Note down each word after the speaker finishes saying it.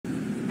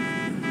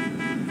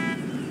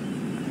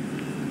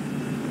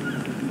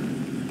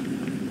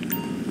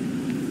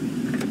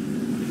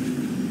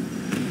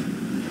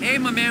Hey,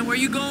 my man, where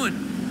you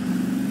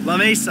going? La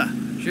Mesa.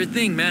 Sure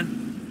thing, man.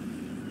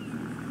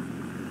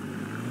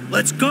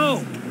 Let's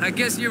go! I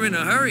guess you're in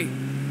a hurry.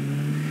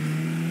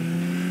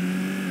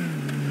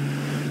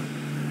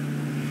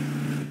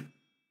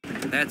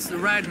 That's the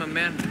ride, my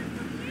man.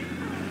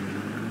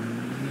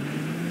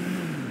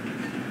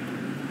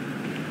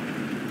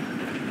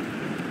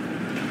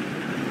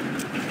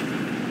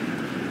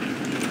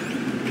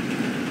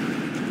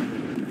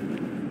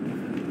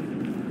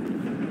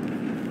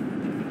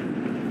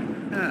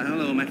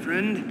 Hello, my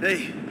friend.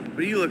 Hey, what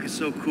are you looking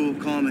so cool,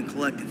 calm, and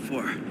collected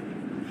for?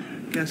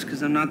 Guess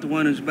because I'm not the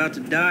one who's about to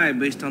die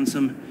based on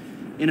some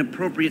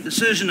inappropriate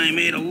decision I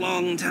made a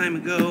long time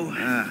ago.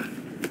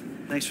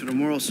 Thanks for the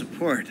moral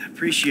support. I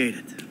appreciate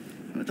it.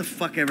 What the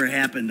fuck ever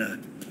happened to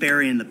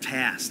burying the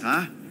past,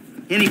 huh?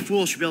 Any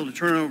fool should be able to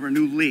turn over a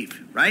new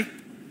leaf, right?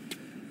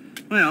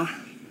 Well,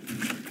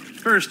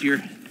 first,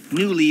 your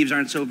new leaves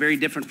aren't so very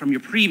different from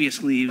your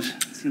previous leaves.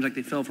 It seems like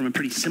they fell from a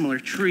pretty similar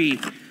tree.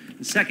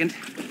 And second,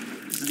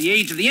 this is the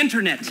age of the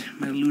internet,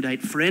 my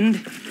Luddite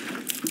friend.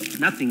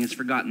 Nothing is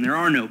forgotten. There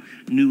are no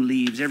new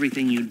leaves.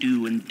 Everything you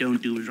do and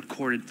don't do is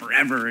recorded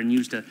forever and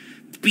used to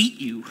beat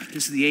you.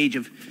 This is the age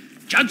of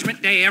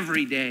Judgment Day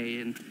every day.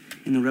 And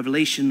in the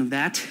revelation of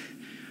that,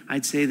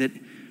 I'd say that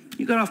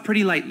you got off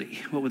pretty lightly.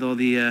 What with all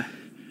the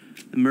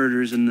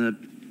murders and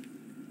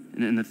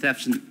the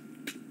thefts and...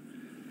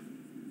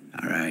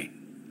 All right.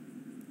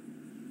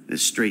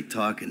 This straight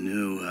talking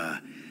new,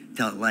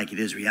 tell it like it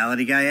is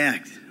reality guy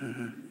act.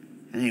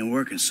 It ain't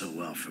working so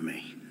well for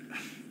me.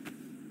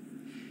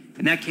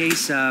 In that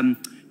case, don't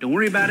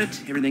worry about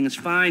it. Everything is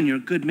fine. You're a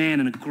good man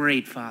and a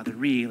great father,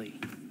 really.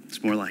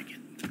 It's more like it.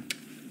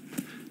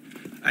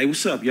 Hey,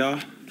 what's up, y'all?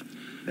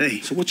 Hey.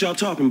 So what y'all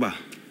talking about?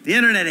 The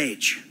internet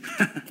age.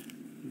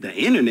 The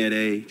internet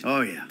age?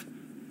 Oh, yeah.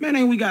 Man,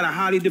 ain't we got a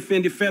highly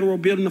defended federal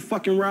building to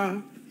fucking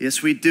rob?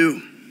 Yes, we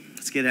do.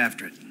 Let's get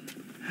after it.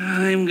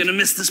 I'm gonna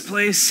miss this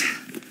place.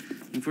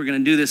 If we're gonna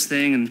do this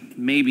thing and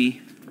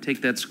maybe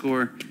take that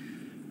score,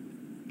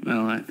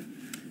 well,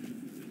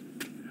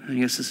 I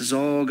guess this has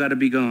all got to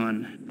be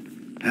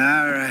gone. All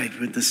right,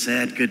 with the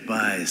sad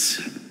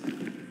goodbyes.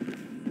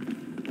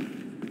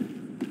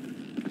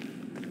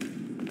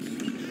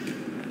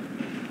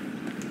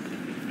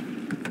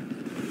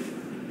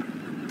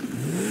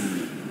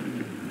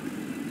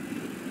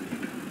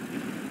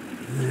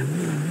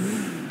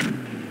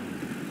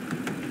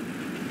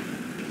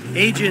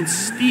 Agent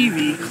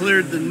Stevie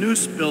cleared the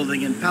Noose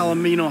building in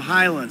Palomino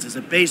Highlands as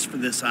a base for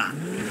this op.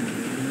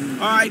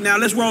 All right, now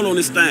let's roll on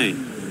this thing.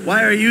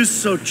 Why are you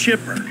so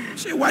chipper?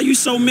 Shit, why you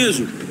so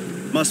miserable?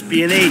 Must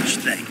be an age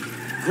thing.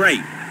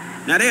 Great.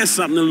 Now there's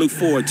something to look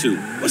forward to.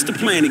 What's the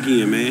plan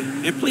again,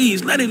 man? And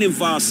please, let it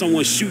involve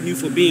someone shooting you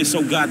for being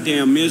so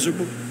goddamn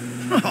miserable.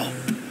 Oh,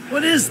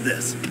 what is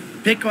this?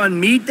 Pick on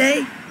me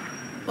day?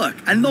 Look,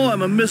 I know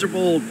I'm a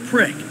miserable old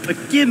prick, but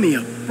give me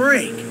a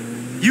break.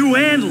 You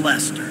and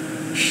Lester.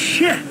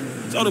 Shit.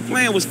 So the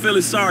plan was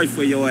feeling sorry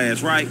for your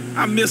ass, right?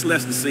 I miss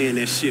Lester saying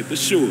that shit, for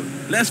sure.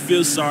 Let's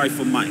feel sorry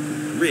for Michael.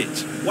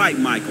 Rich, white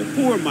Michael,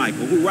 poor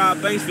Michael, who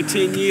robbed banks for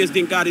 10 years,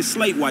 then got his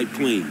slate wiped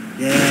clean.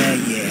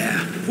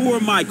 Yeah. Poor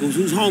Michaels,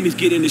 whose homies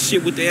get into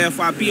shit with the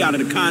FIB out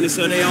of the kindness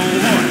of their own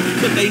heart.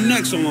 Put their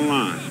necks on the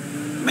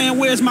line. Man,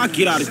 where's my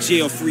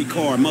get-out-of-jail-free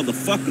card,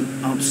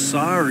 motherfucker? I'm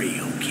sorry,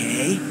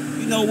 okay?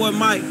 You know what,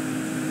 Mike?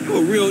 You're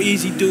a real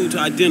easy dude to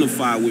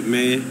identify with,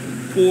 man.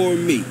 Poor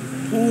me.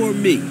 Pour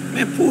me.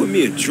 Man, pour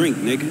me a drink,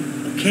 nigga.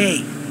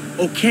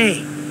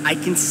 Okay. I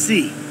can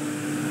see.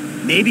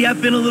 Maybe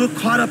I've been a little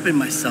caught up in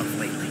myself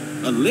lately.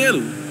 A little?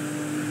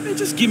 Man,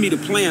 just give me the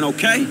plan,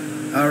 okay?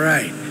 All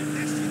right.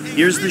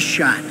 Here's the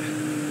shot.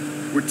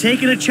 We're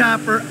taking a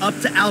chopper up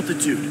to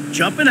altitude,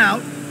 jumping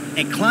out,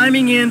 and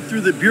climbing in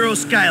through the Bureau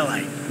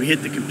skylight. We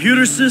hit the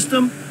computer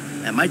system.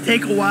 That might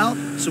take a while,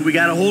 so we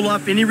gotta hold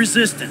off any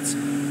resistance.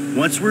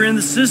 Once we're in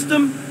the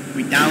system,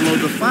 we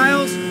download the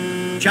files,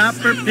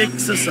 chopper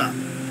picks us up.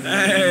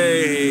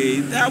 Hey,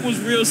 that was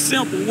real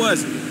simple,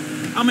 wasn't it?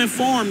 I'm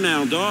informed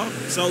now, dog.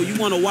 So you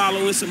want to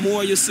wallow in some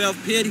more of your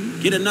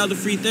self-pity? Get another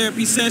free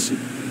therapy session?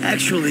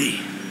 Actually,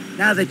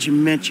 now that you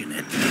mention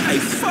it... Hey,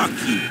 fuck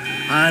you.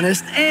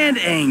 Honest and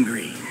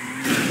angry.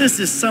 This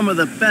is some of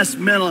the best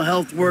mental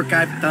health work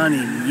I've done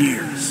in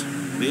years.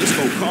 Man, it's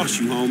gonna cost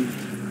you, homie.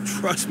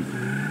 Trust me.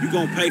 You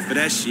gonna pay for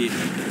that shit.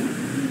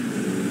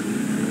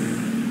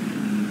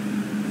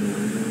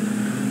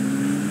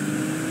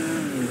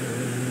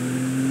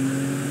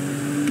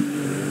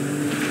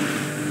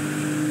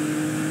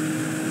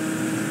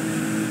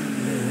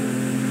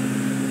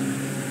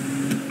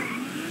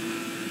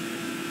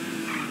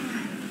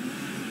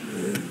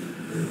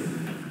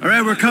 All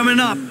right, we're coming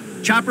up.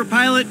 Chopper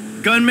pilot,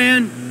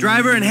 gunman,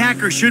 driver, and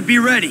hacker should be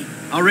ready.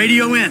 I'll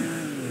radio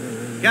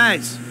in.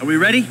 Guys, are we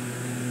ready?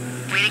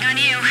 Waiting on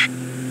you.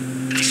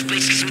 This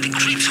place gives me the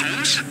creeps,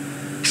 Holmes.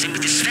 Same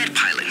with the Svet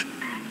pilot.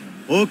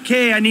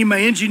 Okay, I need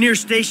my engineer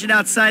stationed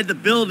outside the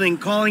building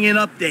calling in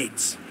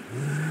updates.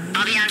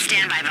 I'll be on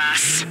standby,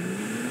 boss.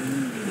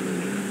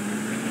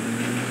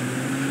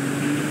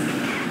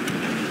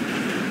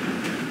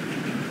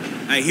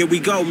 Hey, here we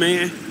go,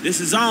 man. This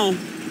is on.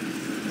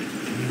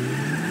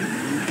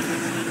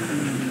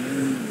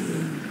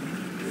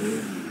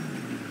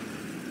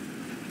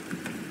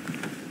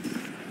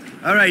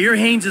 All right, you're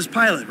Haynes'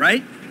 pilot,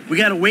 right? We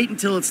gotta wait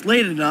until it's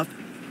late enough,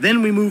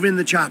 then we move in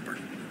the chopper.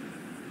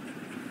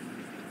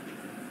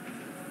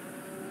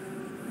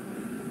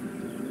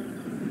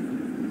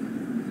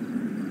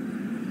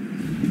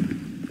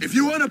 If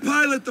you want to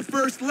pilot the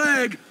first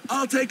leg,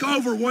 I'll take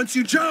over once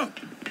you jump.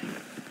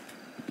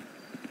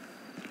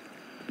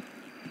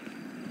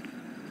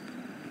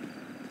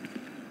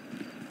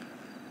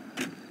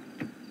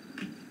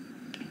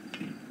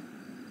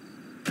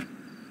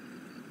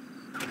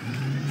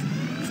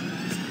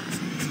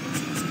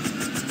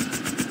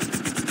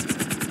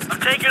 I'm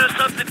taking us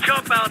up to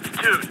jump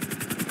altitude.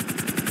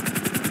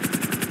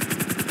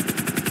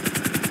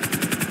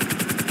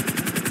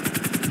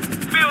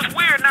 Feels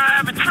weird not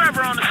having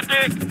Trevor on the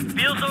stick.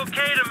 Feels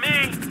okay to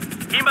me.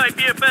 He might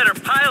be a better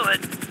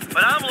pilot,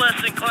 but I'm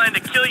less inclined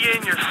to kill you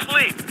in your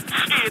sleep.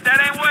 Shit, that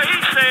ain't what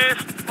he says.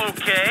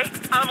 Okay,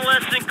 I'm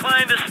less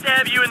inclined to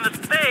stab you in the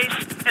face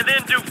and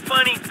then do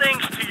funny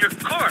things to your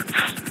corpse.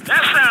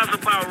 That sounds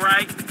about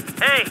right.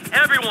 Hey,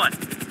 everyone,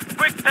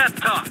 quick pep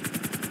talk.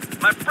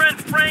 My friend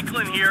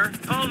Franklin here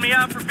called me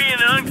out for being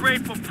an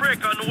ungrateful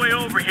prick on the way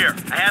over here.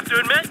 I have to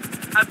admit,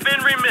 I've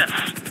been remiss.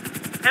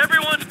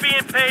 Everyone's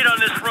being paid on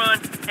this run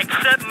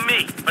except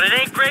me. But it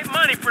ain't great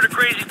money for the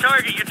crazy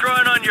target you're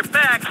drawing on your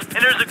backs,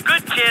 and there's a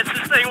good chance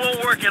this thing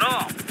won't work at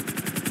all.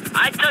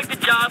 I took the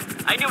job.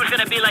 I knew it was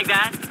gonna be like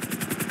that.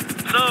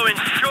 So, in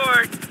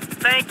short,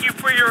 thank you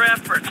for your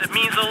efforts. It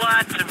means a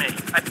lot to me.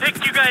 I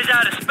picked you guys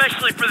out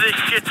especially for this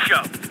shit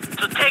show.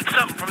 So take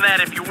something from that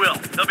if you will.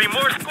 There'll be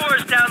more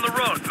scores down the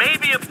road,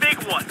 maybe a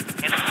big one,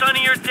 and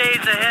sunnier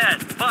days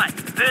ahead. But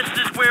this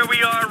is where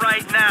we are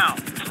right now.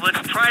 So let's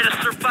try to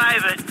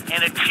survive it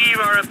and achieve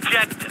our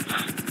objectives.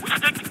 We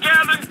stick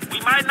together,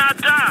 we might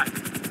not die.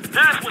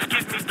 That's what's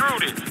getting me through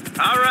this.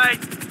 All right.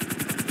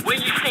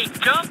 When you say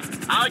jump,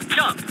 I'll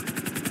jump.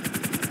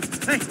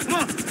 Hey, come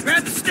on,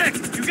 grab the stick.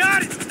 You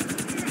got it.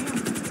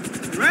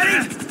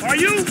 Ready? Are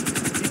you?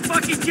 You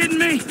fucking kidding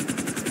me?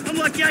 I'm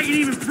lucky I can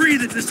even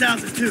breathe at this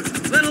altitude,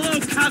 let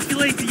alone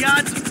calculate the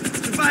odds of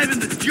surviving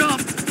the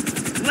jump,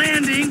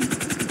 landing.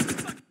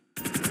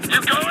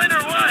 You going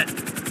or what?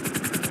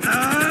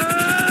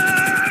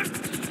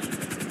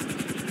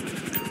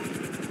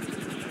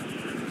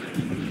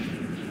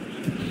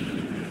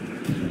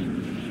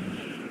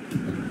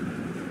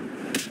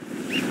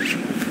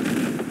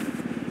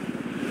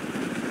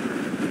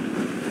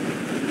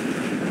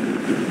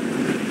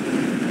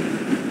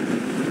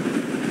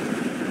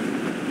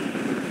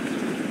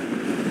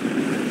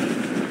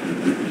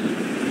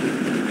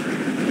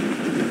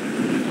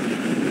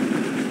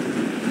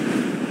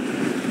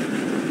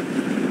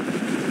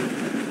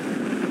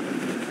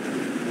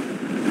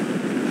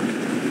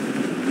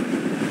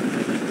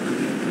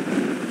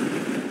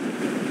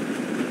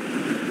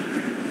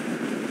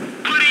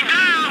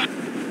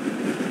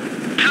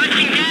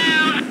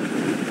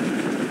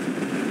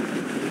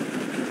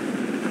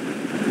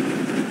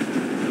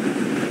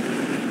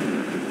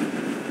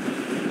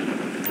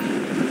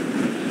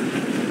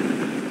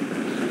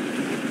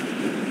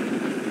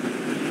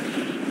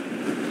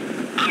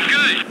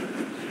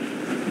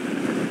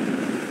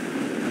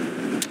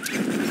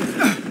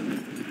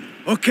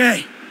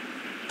 Okay.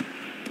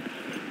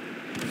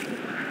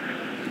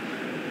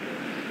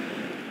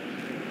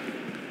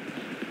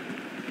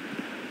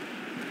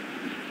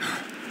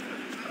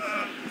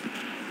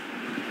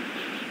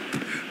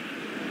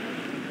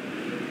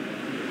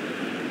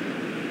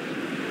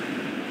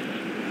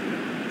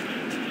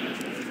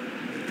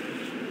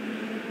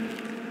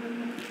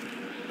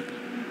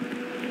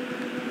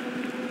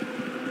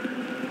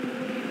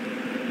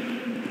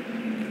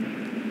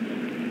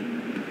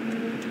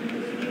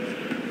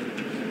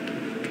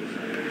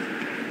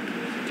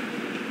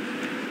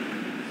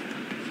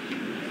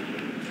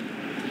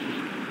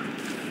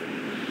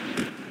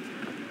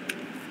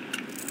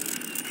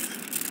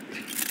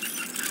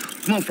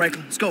 Come on,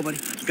 Franklin. Let's go, buddy.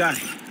 Got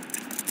it.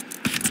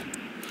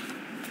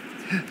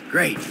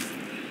 Great.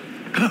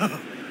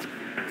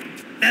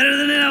 Better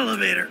than an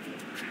elevator.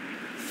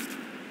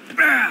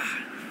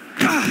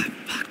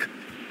 Fuck.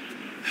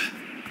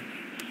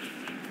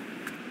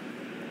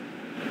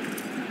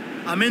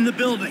 I'm in the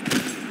building.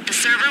 The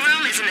server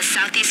room is in the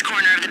southeast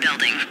corner of the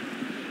building.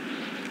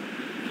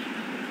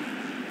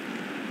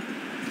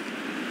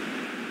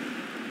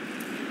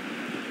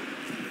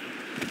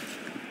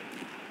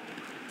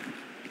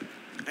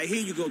 Hey,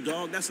 here you go,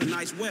 dog. That's a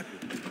nice weapon.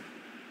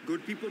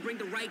 Good people bring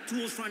the right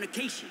tools for an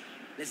occasion.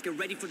 Let's get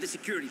ready for the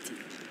security team.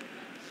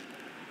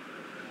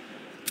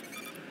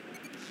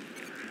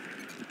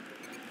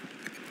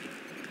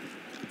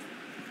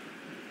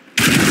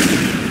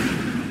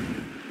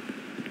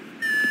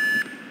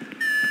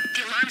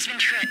 The alarm's been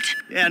tripped.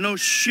 Yeah, no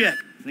shit.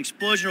 An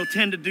explosion will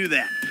tend to do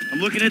that. I'm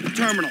looking at the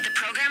terminal. The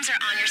programs are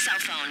on your cell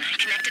phone,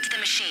 connected to the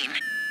machine.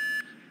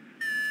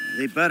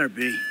 They better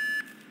be.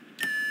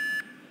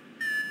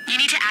 You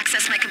need to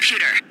access my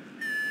computer.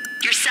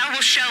 Your cell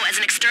will show as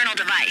an external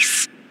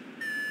device.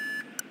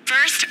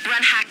 First,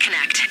 run Hack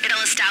Connect.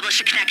 It'll establish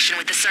a connection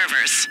with the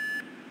servers.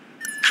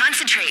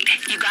 Concentrate.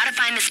 You gotta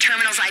find this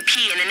terminal's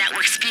IP in the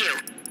network's view.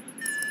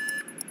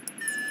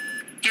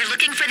 You're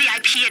looking for the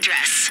IP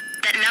address,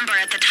 that number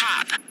at the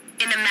top,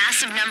 in the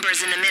massive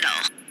numbers in the middle.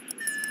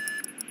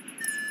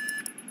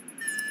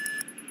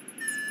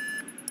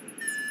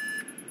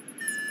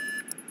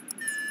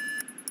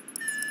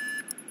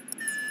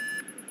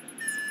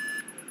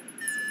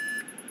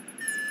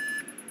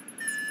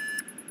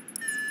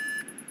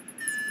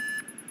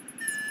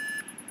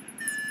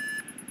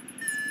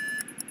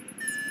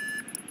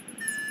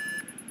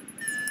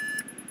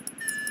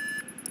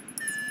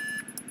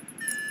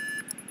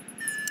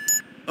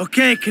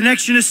 Okay,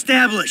 connection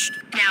established.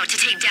 Now, to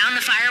take down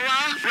the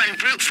firewall, run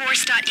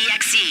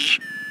bruteforce.exe.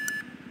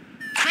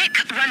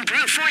 Quick, run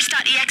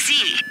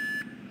bruteforce.exe.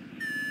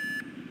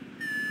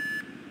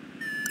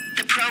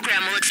 The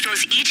program will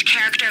expose each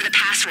character of the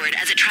password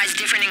as it tries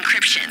different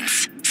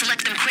encryptions.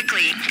 Select them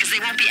quickly, because they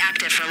won't be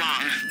active for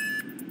long.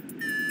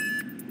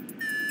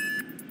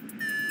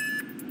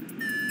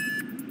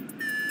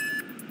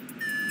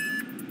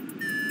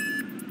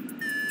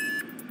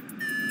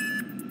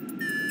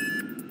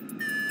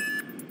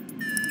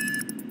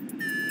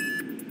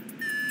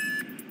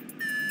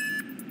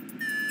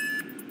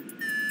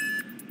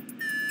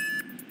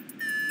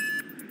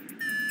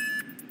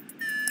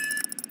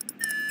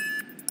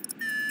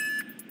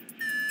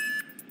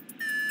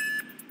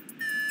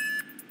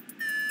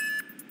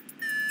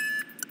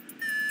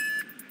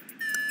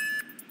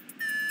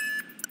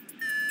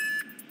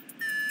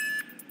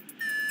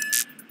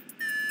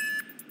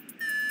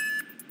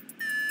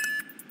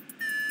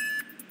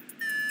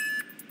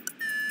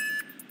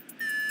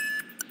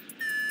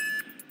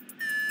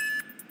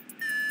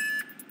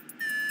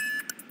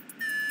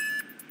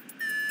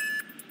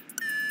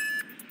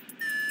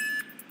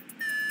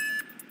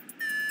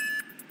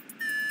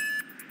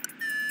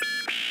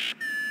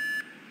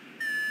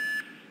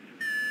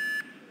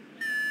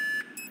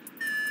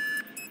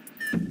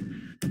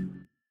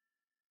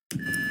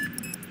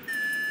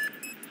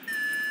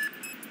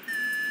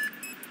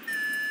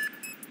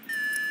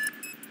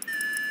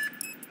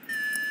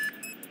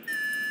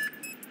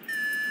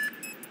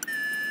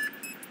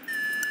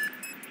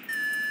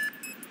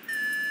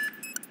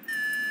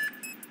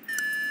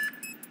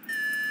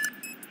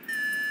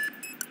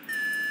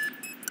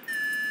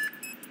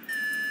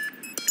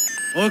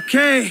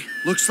 Okay,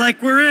 looks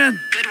like we're in.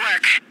 Good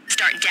work.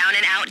 Start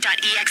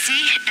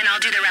downandout.exe, and I'll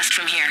do the rest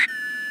from here.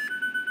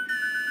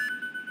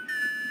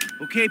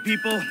 Okay,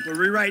 people, we're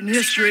rewriting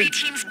history.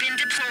 Security team's been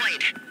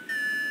deployed.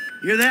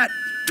 Hear that?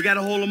 We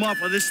gotta hold them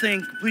off while this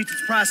thing completes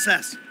its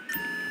process.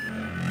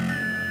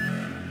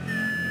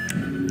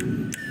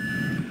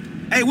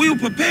 Hey, we were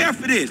prepared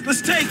for this.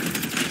 Let's take it.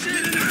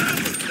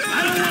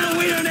 I don't want to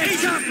wait on that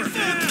chopper.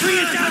 Bring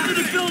it down to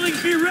the building.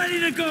 Be ready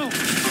to go.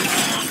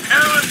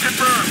 Airlift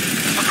confirmed.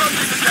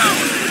 Approaching the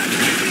tower.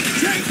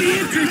 Check the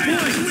entry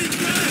point.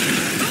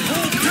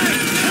 Hold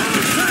tight.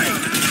 Hold tight.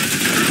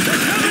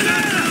 They're coming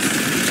at us.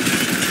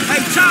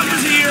 Hey,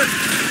 chopper's here.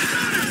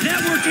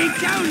 Network ain't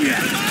down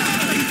yet.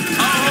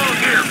 I'll hold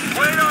here.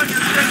 Wait on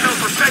your signal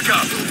for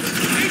pickup.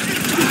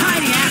 You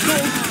hiding,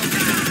 asshole.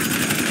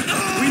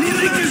 We need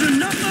think there's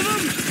enough of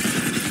them?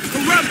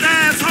 Corrupt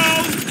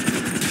asshole.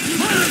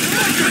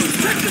 Motherfuckers,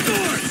 check the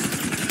doors.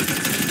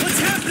 What's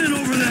happening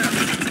over there?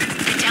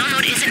 The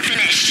download isn't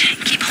finished.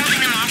 Keep holding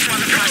them off while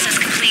the process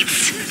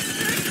completes.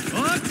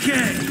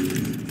 Okay.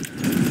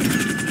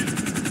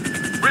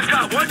 We've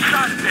got one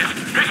shot at this.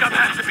 Pickup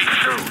has to be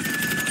soon.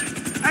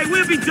 Hey,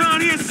 we'll be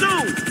done here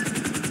soon.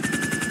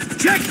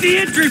 Check the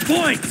entry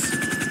points.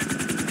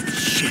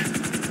 Shit.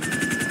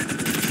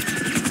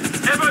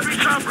 MIB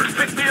choppers,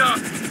 pick me up.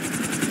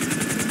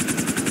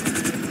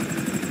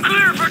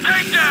 Clear for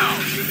takedown.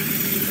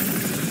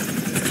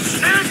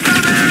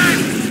 Incoming!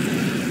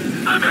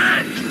 I'm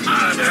hit!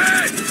 I'm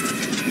hit!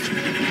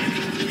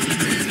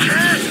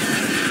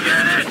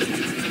 Get it!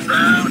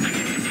 Round!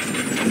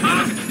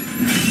 Up!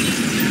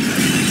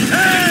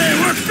 Hey,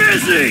 we're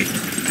busy!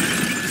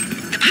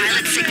 The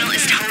pilot signal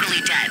is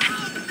totally dead.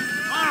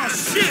 Oh,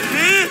 shit,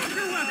 man.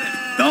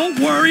 Don't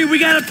worry, we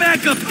got a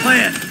backup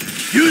plan.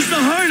 Use the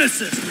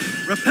harnesses.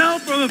 Rappel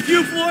from a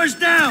few floors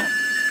down.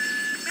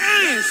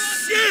 Man,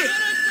 shit.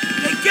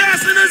 They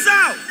gassing us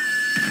out.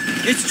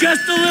 It's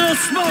just a little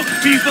smoke,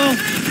 people.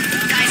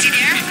 Guys, you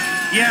there?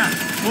 Yeah,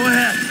 go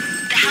ahead.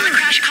 The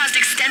helicrash caused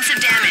extensive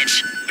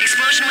damage. The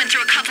explosion went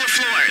through a couple of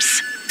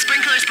floors.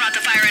 Sprinklers brought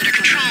the fire under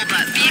control,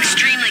 but be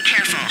extremely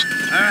careful.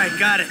 All right,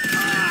 got it.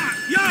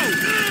 Yo,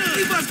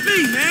 leave us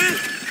be, man.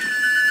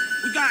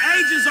 We got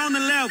agents on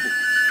the level.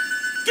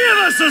 Give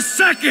us a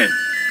second.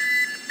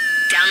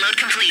 Download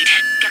complete.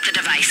 Get the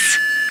device.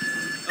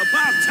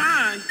 About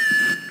time.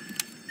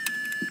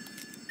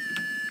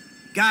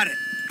 Got it.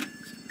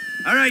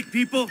 All right,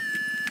 people.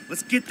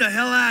 Let's get the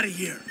hell out of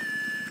here.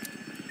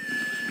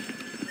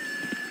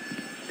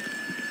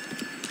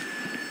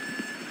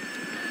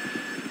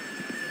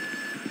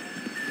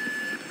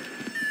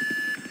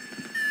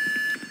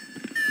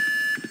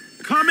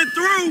 coming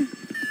through.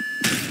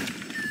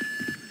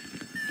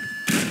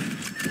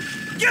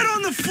 Get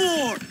on the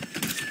floor!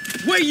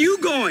 Where you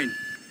going?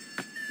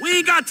 We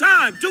ain't got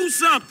time. Do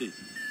something.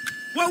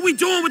 What we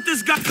doing with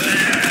this guy? Guns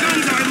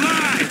are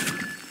live!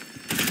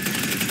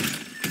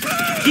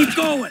 Keep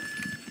going.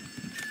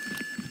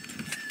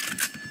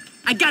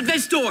 I got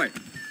this door.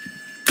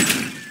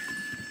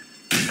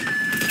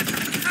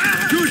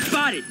 Dude,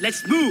 spotted.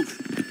 Let's move.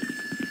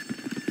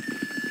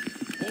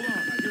 Hold on,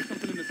 I hear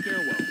something in the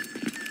stairwell.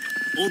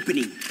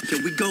 Opening.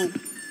 Here we go.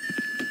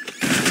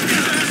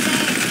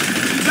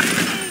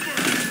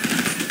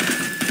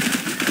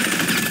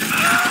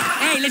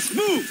 Hey, let's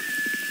move.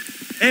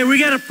 Hey, we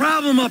got a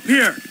problem up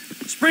here.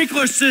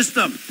 Sprinkler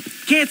system.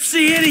 Can't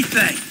see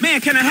anything.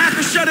 Man, can a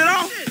hacker shut it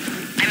off?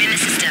 I'm in the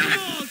system.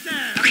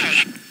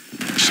 Okay.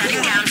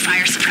 Shutting down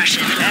fire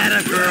suppression.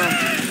 Atta girl.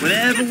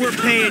 Whatever we're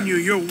paying you,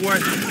 you're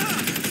worth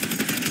it.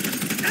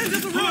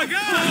 Oh my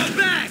God! Fall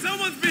back!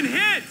 Someone's been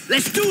hit!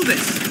 Let's do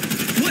this!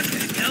 What the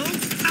hell?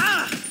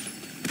 Ah!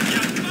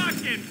 You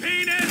fucking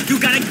penis! You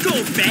gotta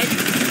go, Fed!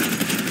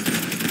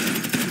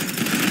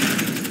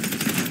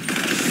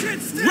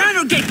 Shit, still. Run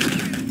or get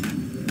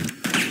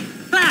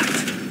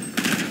clapped!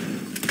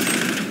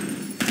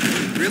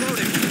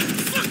 Reloading.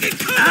 Fucking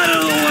come Out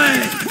of the way!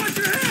 Watch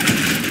your head!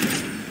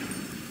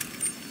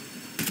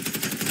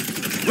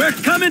 We're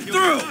coming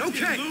through!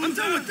 Okay, I'm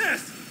done with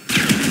this!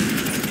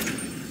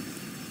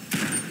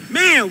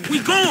 Man, we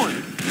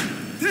going.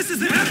 This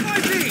is an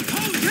FIB!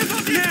 Hold him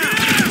up now!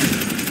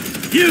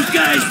 You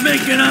guys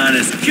make an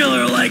honest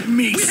killer like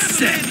me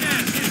sick.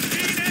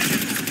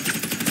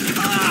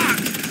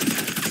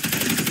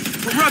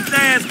 Corrupt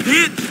ass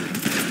bitch.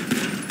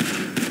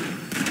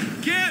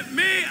 Get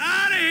me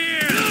out of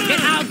here! Get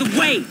out of the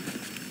way!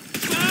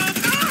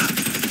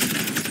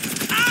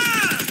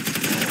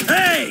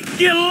 Hey,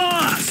 get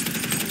lost!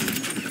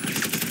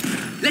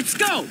 Let's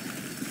go!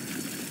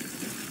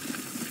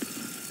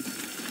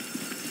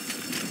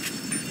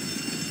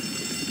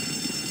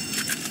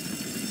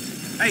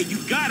 Hey, you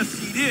gotta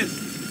see this.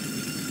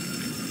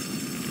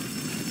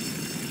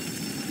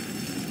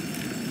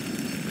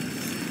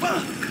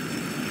 Fuck!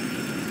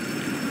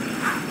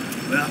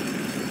 Well,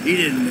 he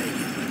didn't make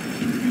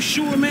it. You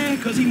sure, man?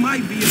 Cause he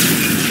might be a...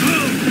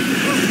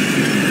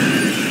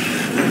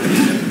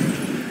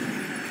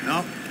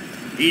 No,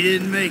 he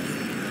didn't make it.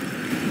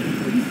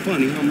 Oh, you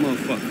funny, huh,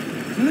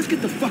 motherfucker? Now let's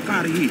get the fuck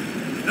out of here.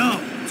 No,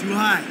 too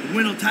high. The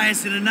wind will tie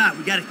us in a knot.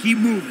 We gotta keep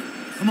moving.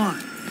 Come on,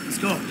 let's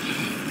go.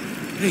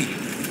 Hey.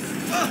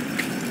 Fuck!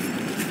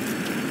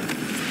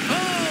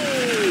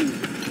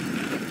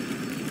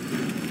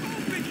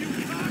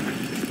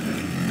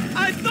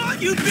 I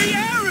thought you'd be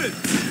Aaron!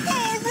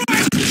 All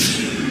right!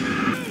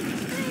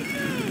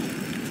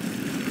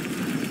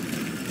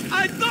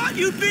 I thought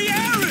you'd be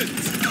Aaron!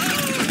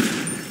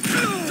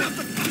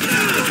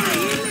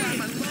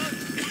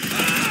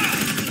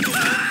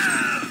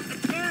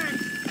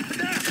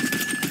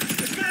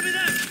 It's gotta be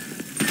that!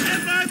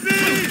 FIB!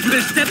 You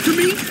gonna step to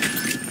me?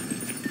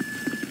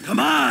 Come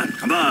on,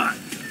 come on!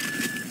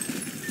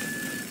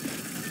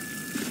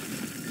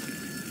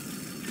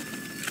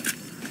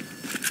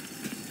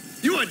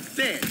 You are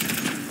dead!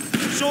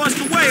 Show us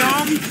the way,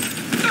 homie.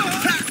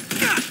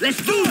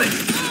 Let's do this!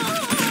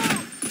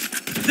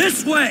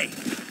 This way!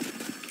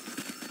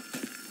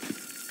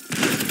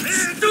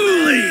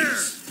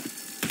 Stoolies!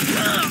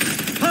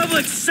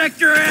 Public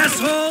sector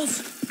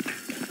assholes!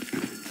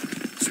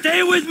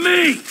 Stay with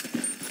me!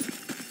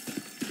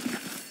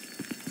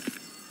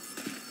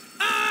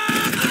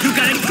 You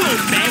gotta go,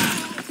 man!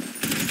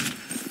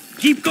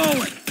 Keep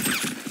going!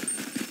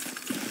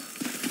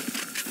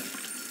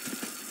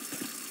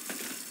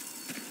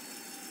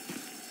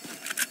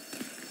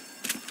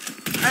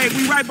 Hey,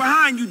 we right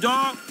behind you,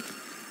 dog.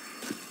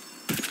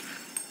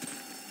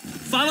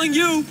 Following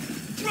you!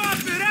 Drop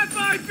it,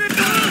 FIB!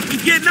 We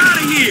getting out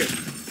of here.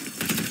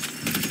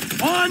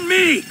 On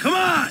me! Come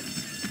on!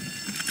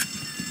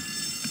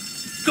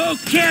 Go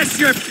cash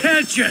your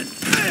pension!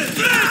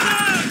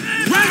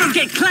 Run or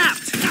get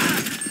clapped!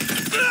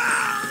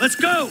 Let's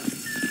go!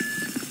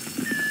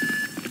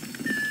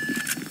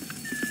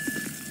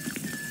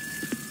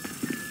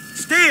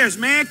 Stairs,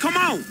 man, come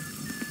on.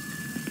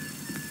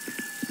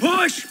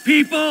 Push,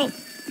 people!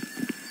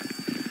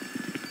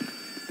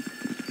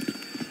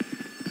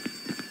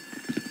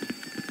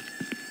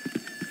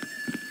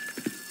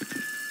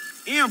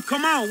 Em,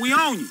 come on, we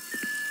on you.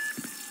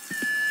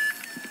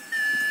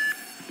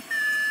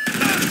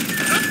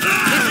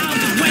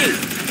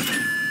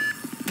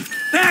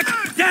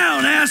 Back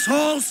down,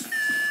 assholes!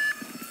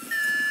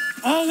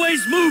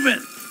 Always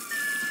moving!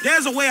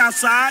 There's a way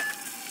outside.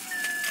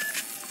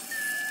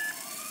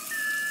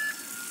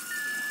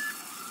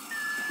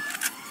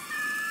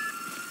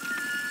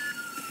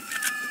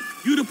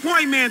 You the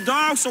point man,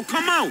 dog, so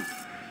come on.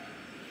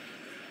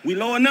 We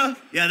low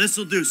enough? Yeah,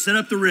 this'll do. Set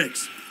up the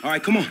rigs. All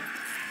right, come on.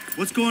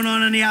 What's going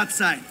on the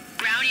outside?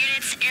 Ground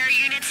units, air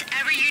units,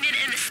 every unit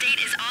in the state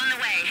is on the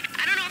way.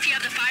 I don't know if you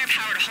have the firepower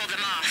power to hold them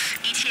off.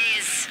 ETA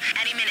is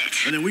any minute.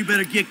 And then we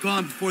better get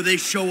gone before they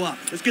show up.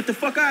 Let's get the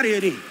fuck out of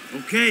here then.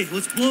 Okay,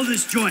 let's blow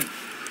this joint.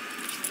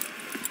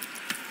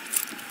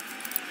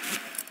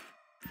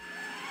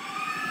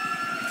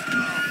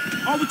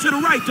 Over to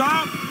the right,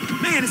 dog.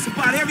 Man, it's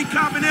about every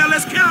cop in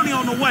LS County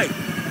on the way.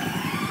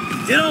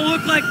 They don't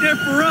look like they're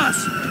for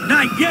us.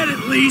 Not yet,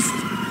 at least.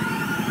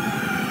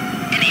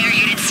 An air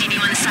unit seen you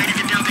on the side of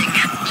the building.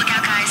 Look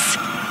out, guys.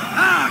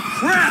 Ah,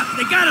 crap!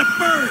 They got a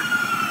bird!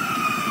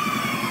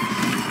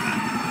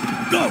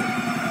 Go!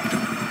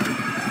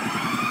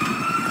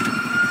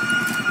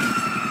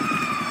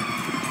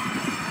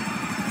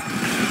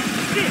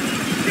 Shit,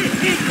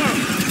 income!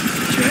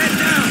 Put your head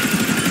down!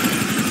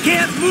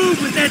 Can't move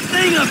with that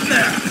thing up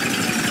there!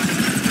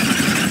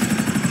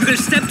 You gonna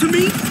step to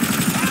me?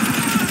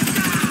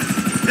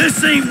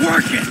 This ain't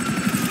working!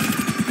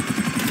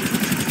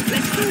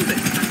 Let's do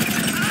this!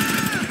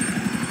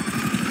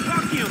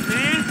 Fuck him,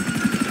 man.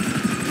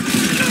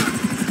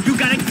 You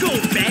gotta go,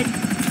 Ben!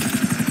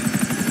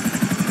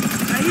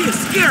 Hey, he a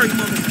scary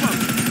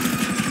motherfucker.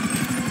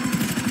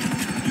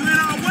 You in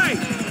our way.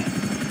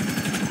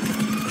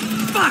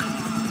 Fuck!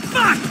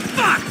 Fuck!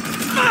 Fuck!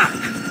 Fuck!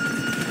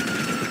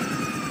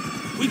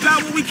 We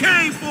got what we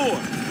came for.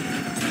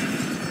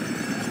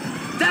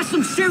 That's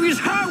some serious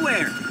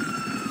hardware!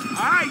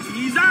 All right,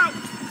 he's out.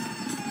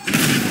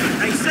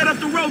 Hey, set up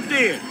the rope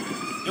there,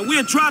 and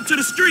we'll drop to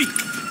the street.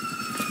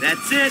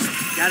 That's it.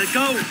 Gotta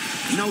go.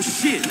 No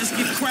shit, let's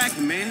get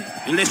cracking, man.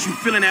 Unless you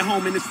feeling at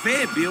home in this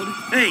Fed building.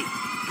 Hey,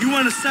 you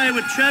want to side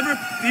with Trevor?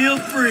 Feel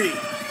free.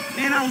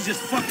 Man, I was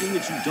just fucking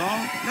with you,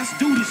 dog. Let's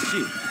do this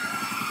shit.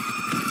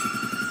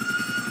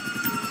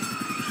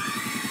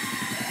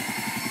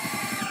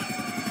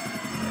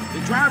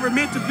 The driver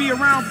meant to be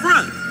around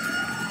front.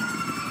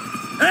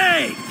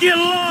 Hey, get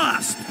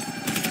lost!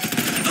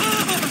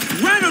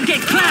 Run or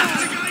get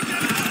clapped!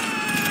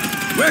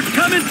 We're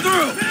coming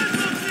through!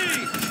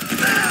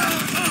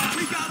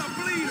 We got a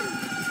bleeder.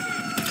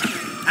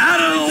 Out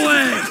of the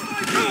way!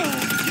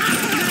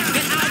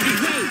 Get out of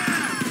the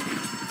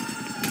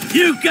way!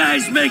 You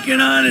guys make an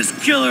honest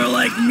killer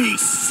like me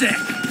sick!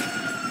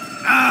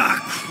 Ah,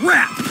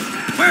 crap!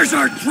 Where's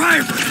our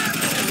driver?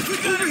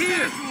 Over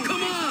here!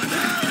 Come on!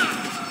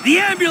 The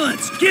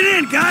ambulance! Get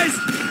in, guys!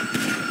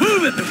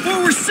 Move it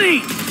before we're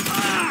seen!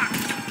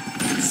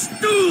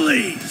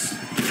 Stoolies!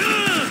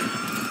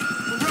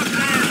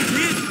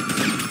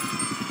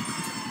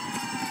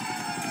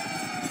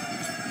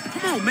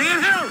 Come on,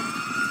 man, hurry!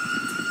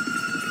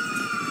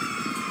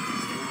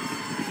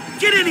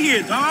 Get in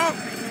here, dog!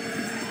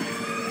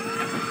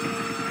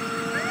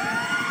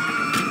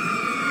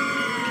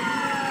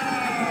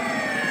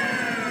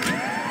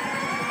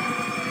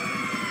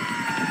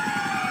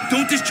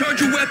 Don't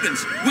discharge your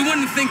weapons. We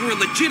want to think we're a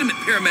legitimate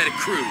paramedic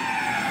crew.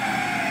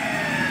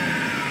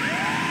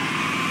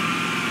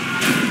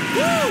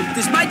 Woo!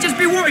 This might just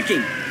be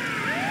working.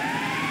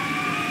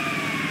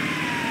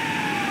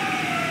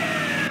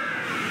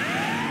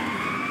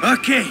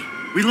 Okay,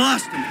 we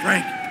lost him,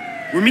 Frank.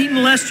 We're meeting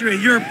Lester at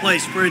your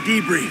place for a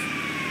debrief.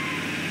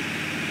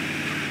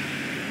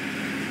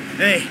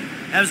 Hey,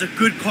 that was a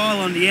good call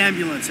on the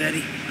ambulance,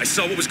 Eddie. I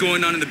saw what was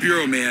going on in the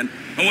bureau, man.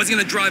 I wasn't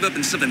gonna drive up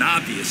in something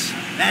obvious.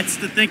 That's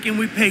the thinking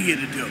we pay you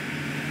to do.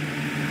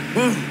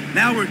 Whoa,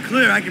 now we're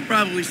clear. I can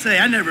probably say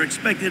I never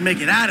expected to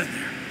make it out of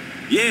there.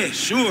 Yeah,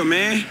 sure,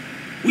 man.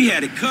 We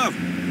had it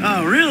covered.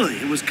 Oh, really?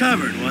 It was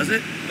covered, was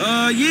it?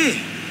 Yeah.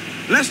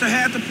 Lester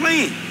had the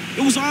plan.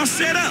 It was all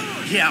set up.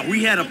 Yeah,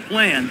 we had a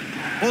plan.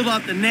 Hold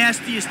off the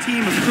nastiest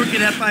team of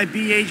crooked FIB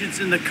agents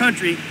in the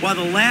country while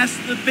the last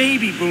of the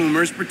baby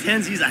boomers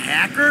pretends he's a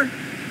hacker?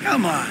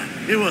 Come on.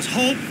 It was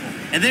hopeful.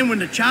 And then when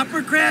the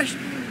chopper crashed,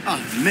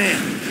 oh,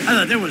 man, I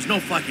thought there was no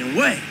fucking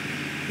way.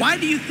 Why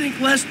do you think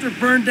Lester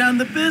burned down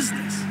the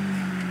business?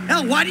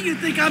 Hell, why do you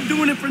think I'm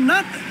doing it for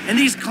nothing? And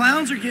these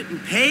clowns are getting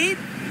paid?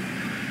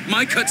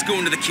 My cut's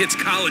going to the kids'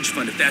 college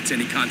fund, if that's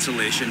any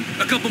consolation.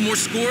 A couple more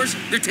scores,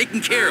 they're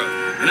taken care of.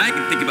 And I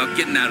can think about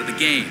getting out of the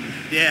game.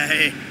 Yeah,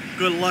 hey,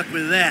 good luck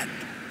with that.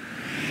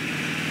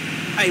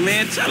 Hey,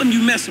 man, tell him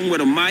you messing with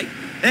him, Mike.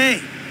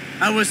 Hey,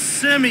 I was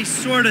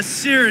sort of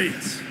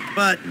serious,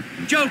 but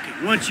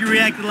joking once you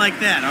reacted like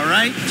that, all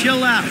right?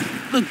 Chill out.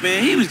 Look,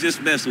 man, he was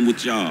just messing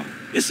with y'all.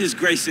 It's his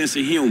great sense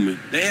of humor.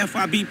 The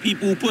FIB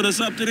people who put us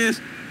up to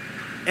this.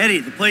 Eddie,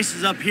 the place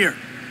is up here.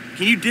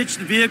 Can you ditch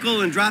the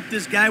vehicle and drop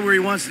this guy where he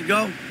wants to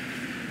go?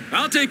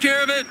 I'll take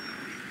care of it.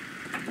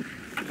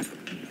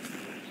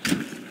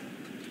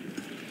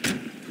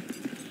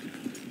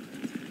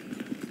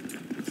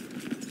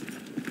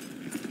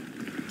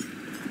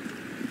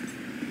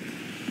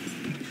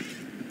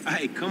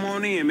 Hey, come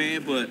on in,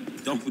 man,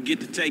 but don't forget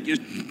to take your...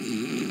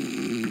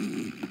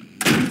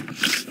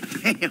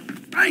 Damn,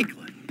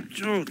 Franklin.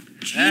 Oh,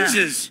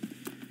 Jesus.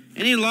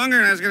 Any longer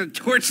and I was gonna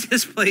torch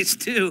this place,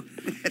 too.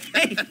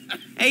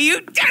 Hey,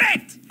 you did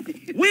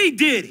it! We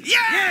did it!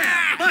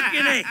 Yeah!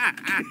 Fucking A.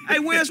 Hey,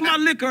 where's my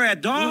liquor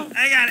at, dog?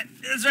 I got it.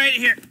 It's right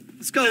here.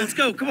 Let's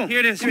go, come on. Here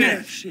it is, Come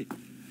on, shit.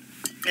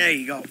 There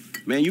you go.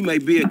 Man, you may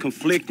be a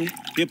conflicted,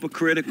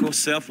 hypocritical,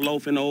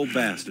 self-loafing old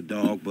bastard,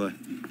 dog, but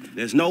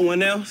there's no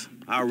one else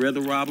I'd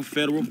rather rob a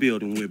federal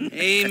building with me.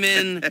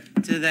 Amen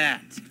to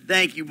that.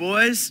 Thank you,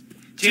 boys.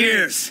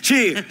 Cheers.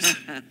 Cheers.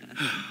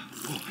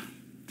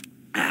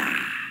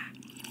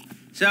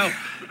 So,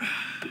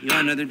 you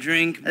want another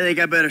drink? I think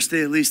I better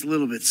stay at least a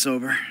little bit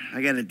sober.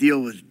 I got to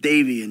deal with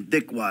Davy and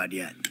Dickwad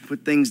yet.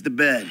 Put things to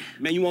bed.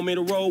 Man, you want me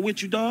to roll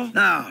with you, dog?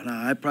 No,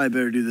 I probably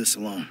better do this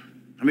alone.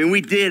 I mean,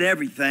 we did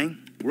everything.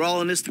 We're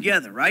all in this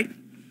together, right?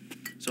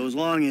 So as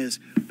long as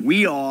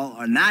we all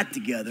are not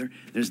together,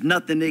 there's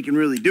nothing they can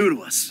really do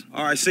to us.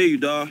 All right, see you,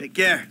 dog. Take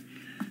care.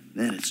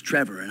 Then it's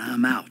Trevor, and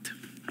I'm out.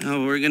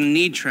 Oh, we're gonna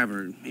need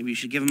Trevor. Maybe you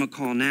should give him a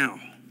call now.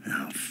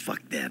 Oh,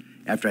 fuck that.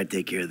 After I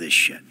take care of this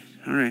shit.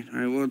 All right,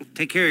 well,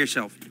 take care of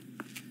yourself.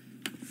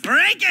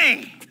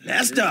 Frankie!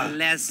 Lester!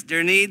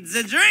 Lester needs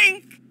a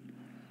drink.